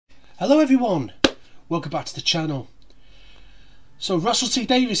Hello everyone, welcome back to the channel. So Russell T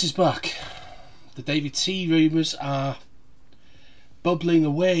Davies is back. The David T rumours are bubbling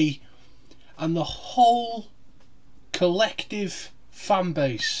away and the whole collective fan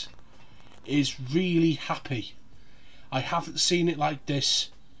base is really happy. I haven't seen it like this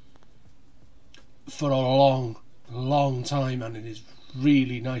for a long time, and it is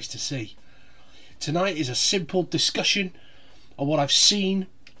really nice to see. Tonight is a simple discussion on what I've seen,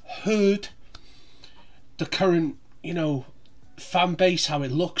 heard, the current, fan base, how it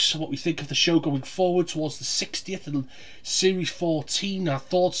looks, what we think of the show going forward towards the 60th and series 14, our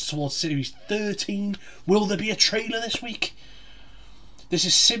thoughts towards series 13. Will there be a trailer this week? This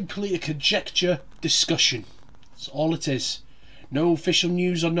is simply a conjecture discussion. That's all it is. No official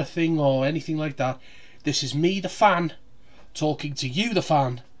news or nothing or anything like that. This is me, the fan, talking to you, the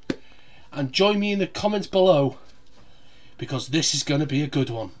fan, and join me in the comments below because this is going to be a good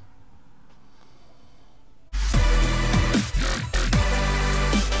one.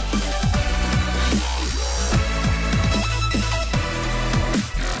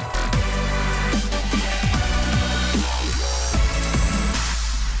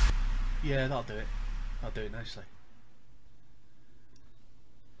 Yeah, that'll do it. I'll do it nicely.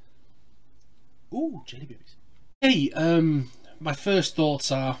 Ooh, jelly babies. Hey, my first thoughts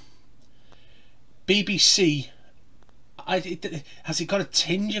are BBC. Has it got a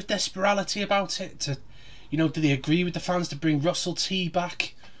tinge of desperality about it? Do they agree with the fans to bring Russell T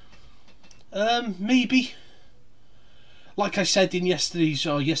back? Maybe. Like I said in yesterday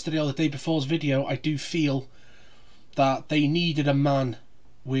or the day before's video, I do feel that they needed a man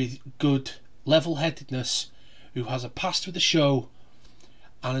with good level-headedness who has a past with the show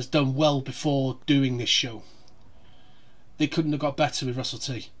and has done well before doing this show. They couldn't have got better with Russell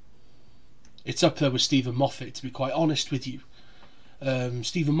T. It's up there with Stephen Moffat, to be quite honest with you.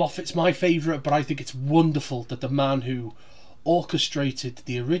 Stephen Moffat's my favourite, but I think it's wonderful that the man who orchestrated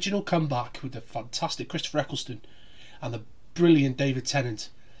the original comeback with the fantastic Christopher Eccleston and the brilliant David Tennant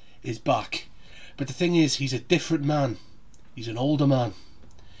is back. But the thing is, he's a different man. He's an older man.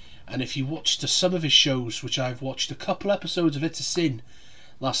 And if you watched some of his shows, which I've watched a couple episodes of It's a Sin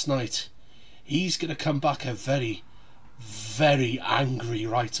last night, he's going to come back a very, very angry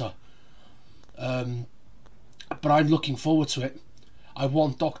writer. But I'm looking forward to it. I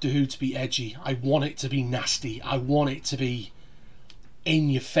want Doctor Who to be edgy. I want it to be nasty. I want it to be in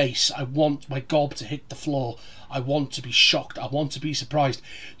your face. I want my gob to hit the floor. I want to be shocked. I want to be surprised.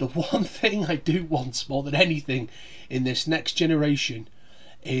 The one thing I do want more than anything in this next generation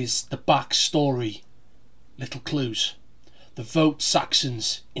is the backstory, little clues. The Vote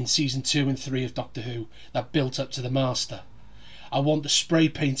Saxons in season 2 and 3 of Doctor Who that built up to the Master. I want the spray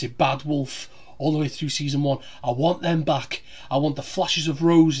painted Bad Wolf all the way through season 1. I want them back. I want the flashes of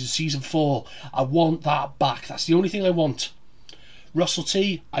Rose in season 4. I want that back. That's the only thing I want. Russell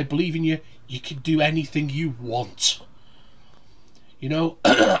T, I believe in you. You can do anything you want.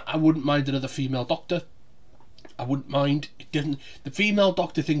 I wouldn't mind another female Doctor. I wouldn't mind. The female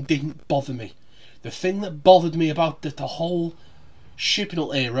Doctor thing didn't bother me. The thing that bothered me about the whole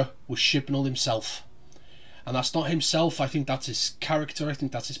Chibnall era was Chibnall himself. And that's not himself. I think that's his character. I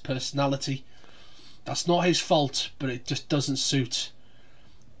think that's his personality. That's not his fault, but it just doesn't suit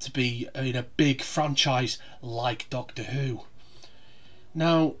to be in a big franchise like Doctor Who.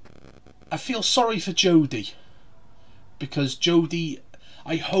 Now, I feel sorry for Jodie, because Jodie,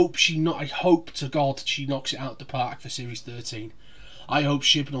 I hope to God she knocks it out the park for series 13. I hope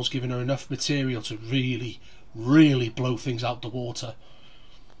Chibnall's given her enough material to really, really blow things out the water.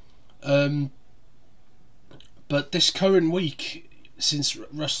 But this current week, since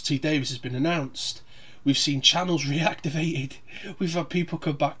Russell T Davies has been announced, we've seen channels reactivated. We've had people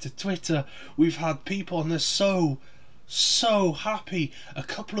come back to Twitter. We've had people, and they're so happy. A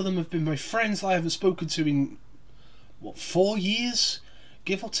couple of them have been my friends that I haven't spoken to in, 4 years?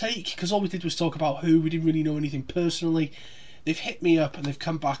 Give or take, because all we did was talk about Who. We didn't really know anything personally. They've hit me up and they've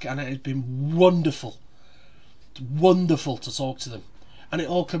come back, and it has been wonderful. It's wonderful to talk to them. And it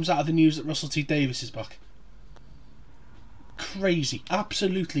all comes out of the news that Russell T Davies is back. Crazy,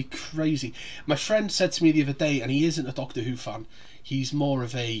 absolutely crazy. My friend said to me the other day, and he isn't a Doctor Who fan, he's more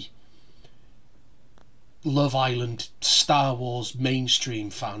of a Love Island, Star Wars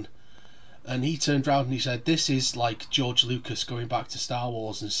mainstream fan, and he turned around and he said, this is like George Lucas going back to Star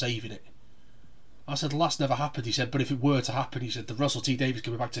Wars and saving it. I said, well, that's never happened. He said, but if it were to happen, he said, the Russell T Davies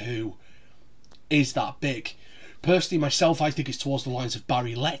coming back to Who is that big. Personally, myself, I think it's towards the lines of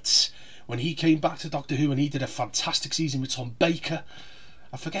Barry Letts when he came back to Doctor Who and he did a fantastic season with Tom Baker.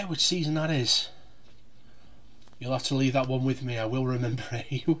 I forget which season that is. You'll have to leave that one with me. I will remember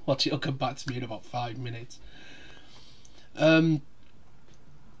it. Watch it. It'll come back to me in about 5 minutes.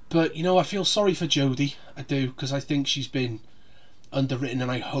 But, you know, I feel sorry for Jodie. I do, because I think she's been underwritten, and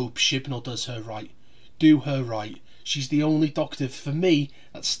I hope Chibnall does her right. Do her right. She's the only Doctor, for me,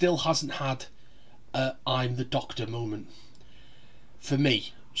 that still hasn't had a I'm the Doctor moment. For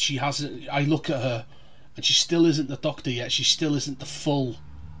me, she hasn't. I look at her, and she still isn't the Doctor yet. She still isn't the full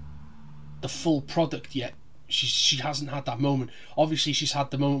product yet. She hasn't had that moment. Obviously, she's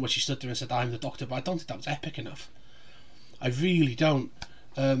had the moment where she stood there and said, I'm the Doctor, but I don't think that was epic enough. I really don't.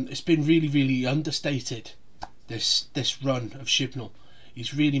 It's been really, really understated, this run of Chibnall.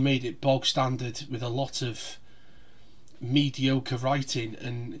 He's really made it bog standard with a lot of mediocre writing,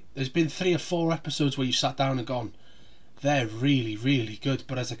 and there's been 3 or 4 episodes where you sat down and gone, they're really, really good,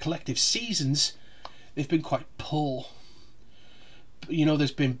 but as a collective seasons, they've been quite poor. You know,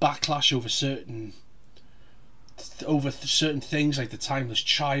 there's been backlash over certain things, like The Timeless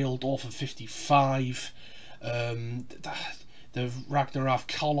Child, Orphan 55, the Ragnarok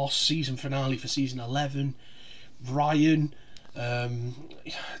Kolos season finale for season 11, Ryan,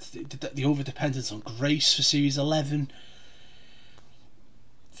 the overdependence on Grace for series 11.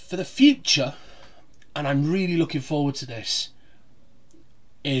 For the future, and I'm really looking forward to this,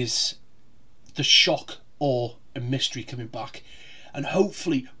 is the shock, awe and mystery coming back, and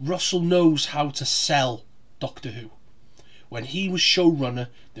hopefully Russell knows how to sell Doctor Who. When he was showrunner,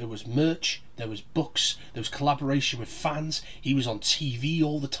 there was merch, there was books, there was collaboration with fans, he was on TV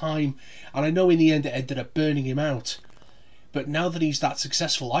all the time, and I know in the end it ended up burning him out. But now that he's that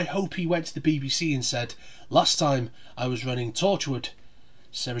successful, I hope he went to the BBC and said, last time I was running Torchwood,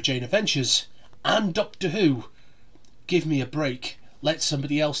 Sarah Jane Adventures and Doctor Who, give me a break, let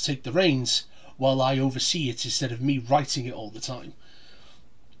somebody else take the reins while I oversee it instead of me writing it all the time.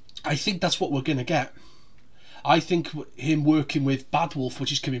 I think that's what we're going to get. I think him working with Bad Wolf,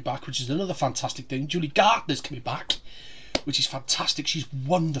 which is coming back, which is another fantastic thing. Julie Gardner's coming back, which is fantastic. She's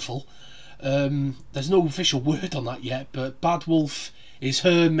wonderful. There's no official word on that yet, but Bad Wolf is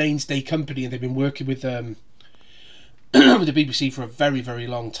her mainstay company, and they've been working with with the BBC for a very, very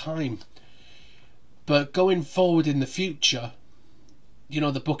long time. But going forward in the future, you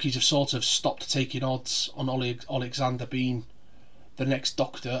know, the bookies have sort of stopped taking odds on Alexander being the next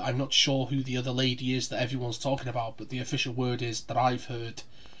Doctor. I'm not sure who the other lady is that everyone's talking about, but the official word is that I've heard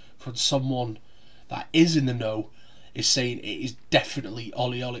from someone that is in the know is saying it is definitely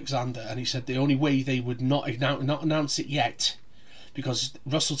Ollie Alexander, and he said the only way they would not announce it yet, because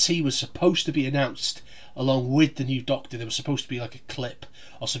Russell T was supposed to be announced along with the new Doctor. There was supposed to be like a clip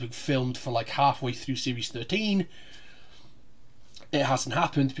or something filmed for like halfway through series 13. It hasn't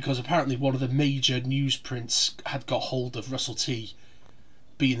happened because apparently one of the major newsprints had got hold of Russell T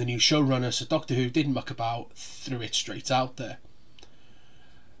being the new showrunner, so Doctor Who didn't muck about, threw it straight out there.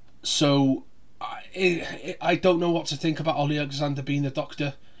 So I don't know what to think about Ollie Alexander being the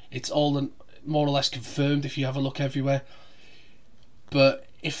Doctor. It's all more or less confirmed if you have a look everywhere. But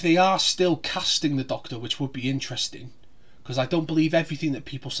if they are still casting the Doctor, which would be interesting, because I don't believe everything that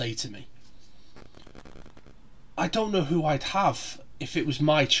people say to me, I don't know who I'd have if it was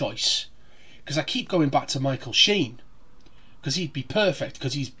my choice, because I keep going back to Michael Sheen, because he'd be perfect,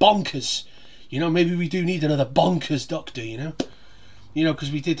 because he's bonkers. You know, maybe we do need another bonkers Doctor, you know,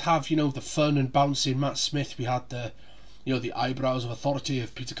 because we did have, you know, the fun and bouncing Matt Smith. We had the, you know, the eyebrows of authority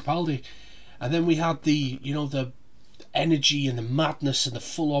of Peter Capaldi, and then we had the, you know, the energy and the madness and the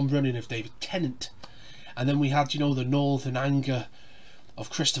full-on running of David Tennant, and then we had, you know, the northern anger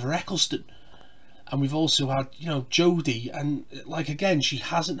of Christopher Eccleston, and we've also had, you know, Jodie, and like again, she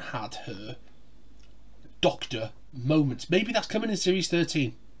hasn't had her Doctor moments. Maybe that's coming in series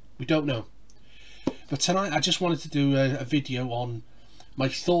 13, we don't know. But tonight I just wanted to do a video on my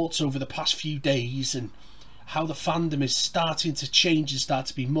thoughts over the past few days and how the fandom is starting to change and start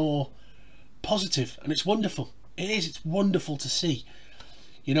to be more positive, and it's wonderful. It is, it's wonderful to see.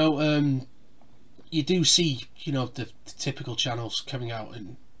 You know, you do see, you know, the typical channels coming out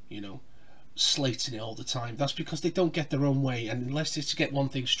and, you know, slating it all the time. That's because they don't get their own way, and let's just get one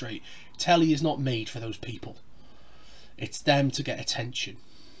thing straight, telly is not made for those people. It's them to get attention,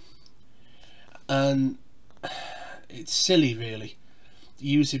 and it's silly really,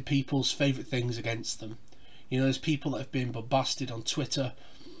 using people's favourite things against them. You know, there's people that have been bombasted on Twitter,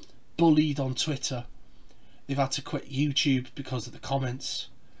 bullied on Twitter. They've had to quit YouTube because of the comments,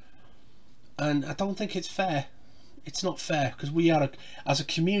 and I don't think it's fair. It's not fair, because we are, as a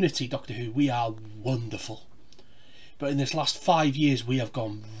community, Doctor Who, we are wonderful. But in this last 5 years, we have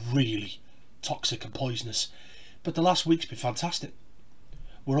gone really toxic and poisonous. But the last week's been fantastic.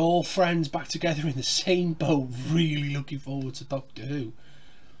 We're all friends back together in the same boat, really looking forward to Doctor Who.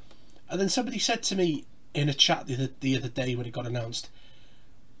 And then somebody said to me in a chat the other day when it got announced,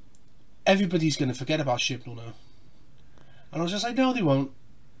 everybody's going to forget about Chibnall now. And I was just like, no, they won't.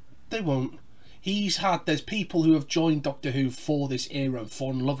 They won't. There's people who have joined Doctor Who for this era and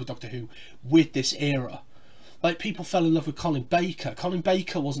fallen in love with Doctor Who with this era. Like, people fell in love with Colin Baker. Colin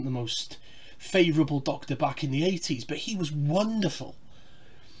Baker wasn't the most favourable Doctor back in the 80s, but he was wonderful.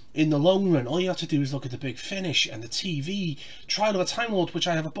 In the long run, all you have to do is look at The Big Finish and the TV. Trial of a Time Lord, which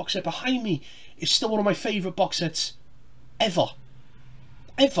I have a box set behind me, is still one of my favourite box sets ever.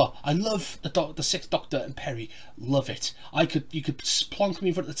 Ever. I love the Sixth Doctor and Perry. Love it. You could plonk me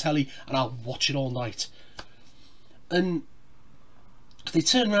in front of the telly and I'll watch it all night. And they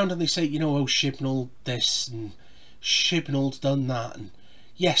turn around and they say, you know, oh, Chibnall this and Chibnall's done that. And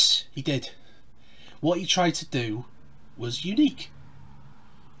yes, he did. What he tried to do was unique.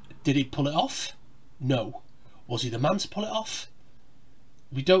 Did he pull it off? No. Was he the man to pull it off?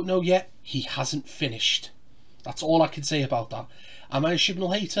 We don't know yet. He hasn't finished. That's all I can say about that. Am I a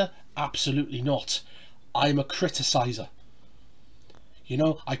Chibnall hater? Absolutely not. I'm a criticiser. You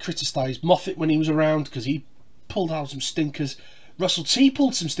know, I criticised Moffat when he was around because he pulled out some stinkers. Russell T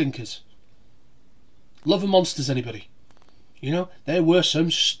pulled some stinkers. Love and Monsters, anybody? You know, there were some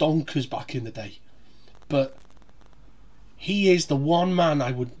stonkers back in the day. But he is the one man I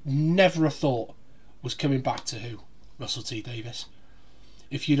would never have thought was coming back to Who, Russell T Davies.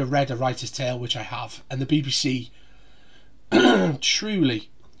 If you'd have read A Writer's Tale, which I have, and the BBC truly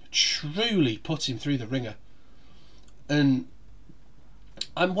put him through the ringer. And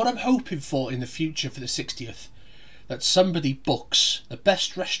what I'm hoping for in the future for the 60th, that somebody books the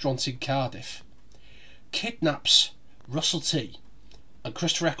best restaurant in Cardiff, kidnaps Russell T and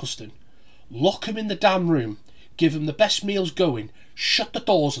Christopher Eccleston, lock him in the damn room, give him the best meals going, shut the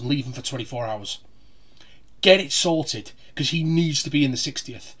doors and leave him for 24 hours. Get it sorted, because he needs to be in the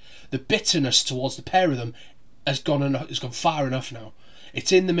 60th. The bitterness towards the pair of them has gone far enough now.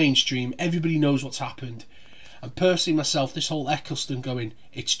 It's in the mainstream, everybody knows what's happened. And personally myself, this whole Eccleston going,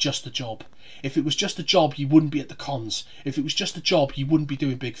 it's just a job. If it was just a job, you wouldn't be at the cons. If it was just a job, you wouldn't be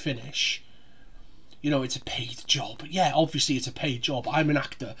doing Big Finish. You know, it's a paid job. Yeah, obviously it's a paid job. I'm an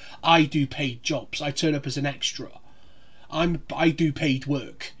actor. I do paid jobs. I turn up as an extra. I do paid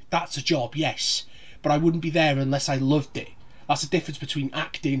work. That's a job, yes. But I wouldn't be there unless I loved it. That's the difference between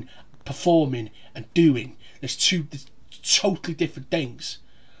acting, performing and doing. There's totally different things.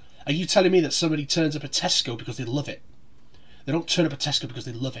 Are you telling me that somebody turns up at Tesco because they love it? They don't turn up at Tesco because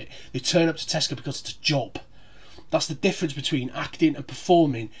they love it. They turn up to Tesco because it's a job. That's the difference between acting and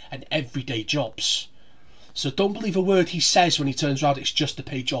performing and everyday jobs. So don't believe a word he says when he turns around, it's just a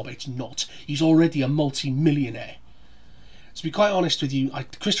paid job. It's not. He's already a multi-millionaire. To be quite honest with you,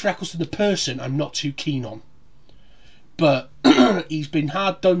 Christopher Eccleston, the person, I'm not too keen on. But he's been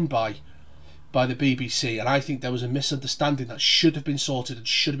hard done by the BBC, and I think there was a misunderstanding that should have been sorted and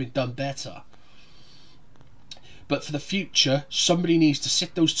should have been done better. But for the future, somebody needs to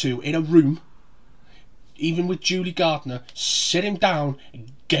sit those two in a room, even with Julie Gardner, sit him down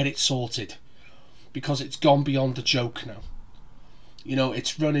and get it sorted. Because it's gone beyond a joke now. You know,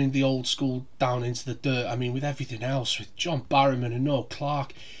 it's running the old school down into the dirt. I mean, with everything else, with John Barrowman and Noel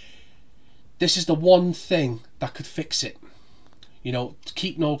Clarke, this is the one thing that could fix it. You know, to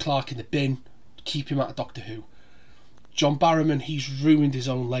keep Noel Clarke in the bin, keep him out of Doctor Who. John Barrowman, he's ruined his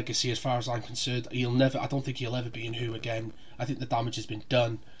own legacy as far as I'm concerned. I don't think he'll ever be in Who again. I think the damage has been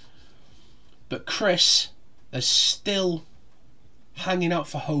done. But Chris, there's still hanging out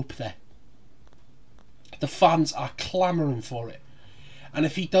for hope there. The fans are clamouring for it. And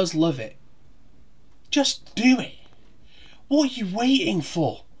if he does love it, just do it. What are you waiting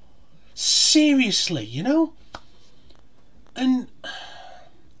for? Seriously, you know? And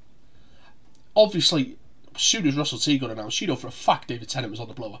obviously, as soon as Russell T got announced, you know for a fact David Tennant was on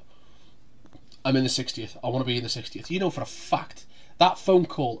the blower. I'm in the 60th. I want to be in the 60th. You know for a fact that phone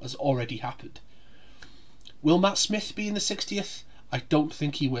call has already happened. Will Matt Smith be in the 60th? I don't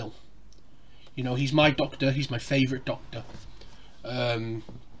think he will. You know, he's my Doctor. He's my favourite Doctor.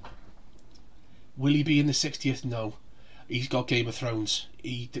 Will he be in the 60th? No. He's got Game of Thrones.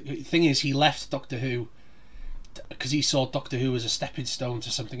 The thing is, he left Doctor Who because he saw Doctor Who as a stepping stone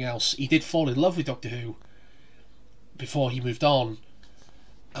to something else. He did fall in love with Doctor Who before he moved on,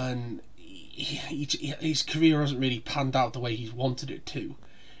 and his career hasn't really panned out the way he wanted it to.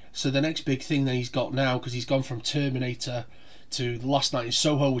 So the next big thing that he's got now, because he's gone from Terminator to The Last Night in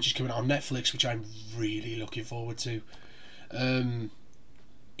Soho, which is coming out on Netflix, which I'm really looking forward to.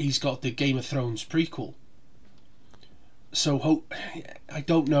 He's got the Game of Thrones prequel, So I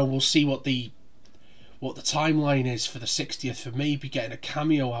don't know. We'll see what the timeline is for the 60th, for maybe getting a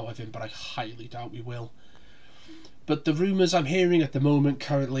cameo out of him, but I highly doubt we will. But the rumours I'm hearing at the moment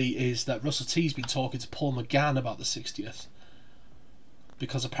currently is that Russell T's been talking to Paul McGann about the 60th,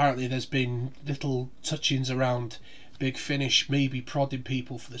 because apparently there's been little touchings around Big Finish maybe prodding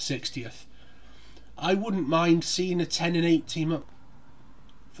people for the 60th. I wouldn't mind seeing a 10 and 8 team up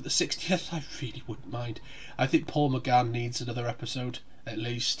for the 60th. I really wouldn't mind. I think Paul McGann needs another episode at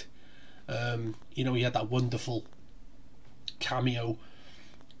least. You know, he had that wonderful cameo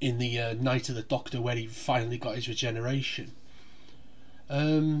in the Night of the Doctor where he finally got his regeneration.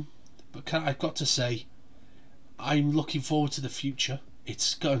 But I've got to say, I'm looking forward to the future.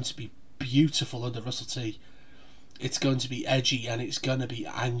 It's going to be beautiful under Russell T. It's going to be edgy and it's going to be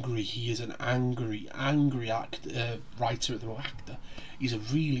angry. He is an angry writer at the moment. Actor. He's a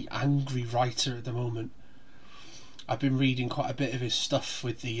really angry writer at the moment. I've been reading quite a bit of his stuff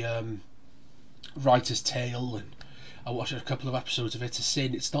with the Writer's Tale, and I watched a couple of episodes of It to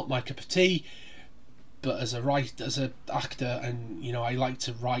Sin. It's not my cup of tea, but as an actor, and you know, I like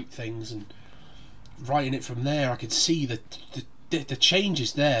to write things, and writing it from there, I can see the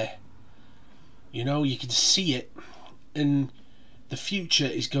changes there. You know, you can see it, and the future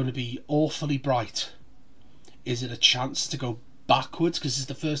is going to be awfully bright. Is it a chance to go backwards? Because it's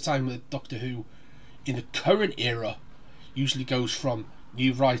the first time that Doctor Who in the current era usually goes from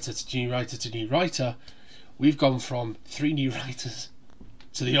new writer to new writer to new writer. We've gone from 3 new writers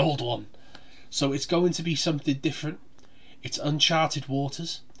to the old one. So it's going to be something different. It's uncharted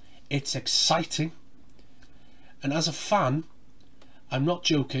waters. It's exciting. And as a fan, I'm not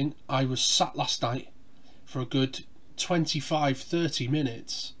joking, I was sat last night for a good 25-30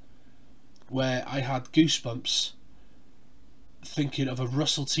 minutes where I had goosebumps thinking of a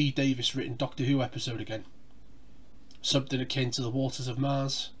Russell T Davies written Doctor Who episode again. Something akin to The Waters of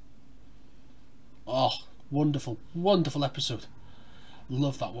Mars. Oh, wonderful, wonderful episode.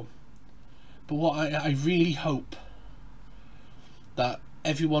 Love that one. But what I really hope that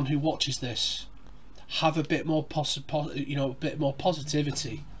everyone who watches this have a bit more a bit more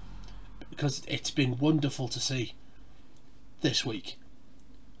positivity, because it's been wonderful to see this week.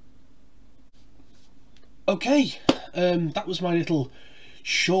 Okay, that was my little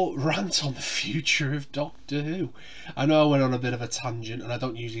short rant on the future of Doctor Who. I know I went on a bit of a tangent, and I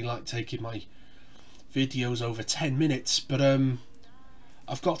don't usually like taking my videos over 10 minutes, but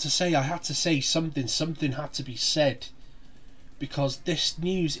I've got to say, I had to say something had to be said, because this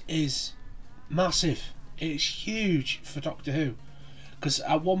news is massive. It's huge for Doctor Who, because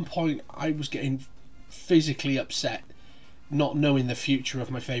at one point I was getting physically upset not knowing the future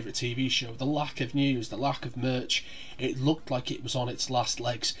of my favourite TV show. The lack of news, the lack of merch, it looked like it was on its last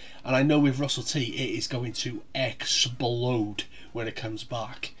legs, and I know with Russell T it is going to explode when it comes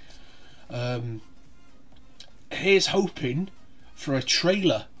back. Here's hoping for a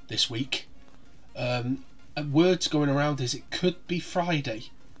trailer this week. Words going around is it could be Friday.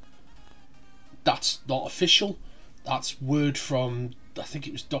 That's not official. That's word from, I think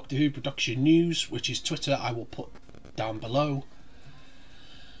it was Doctor Who Production News, which is Twitter. I will put down below.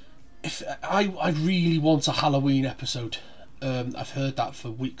 If I really want a Halloween episode. I've heard that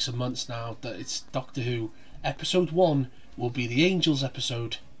for weeks and months now, that it's Doctor Who episode 1 will be the Angels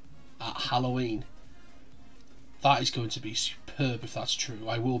episode at Halloween. That is going to be superb if that's true.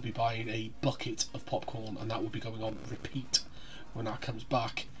 I will be buying a bucket of popcorn, and that will be going on repeat when that comes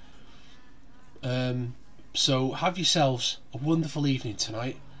back. So have yourselves a wonderful evening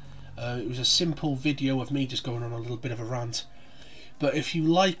tonight. It was a simple video of me just going on a little bit of a rant, but if you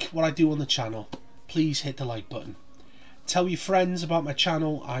like what I do on the channel, please hit the like button. Tell your friends about my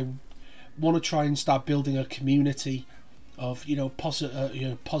channel. I want to try and start building a community of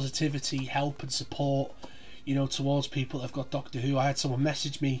positivity, help and support, towards people that have got Doctor Who. I had someone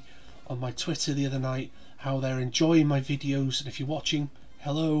message me on my Twitter the other night how they're enjoying my videos, and if you're watching,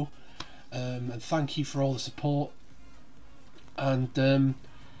 hello, and thank you for all the support. And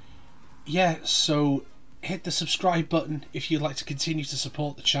yeah, so hit the subscribe button if you'd like to continue to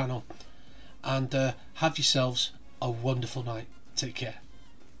support the channel, and have yourselves a wonderful night. Take care.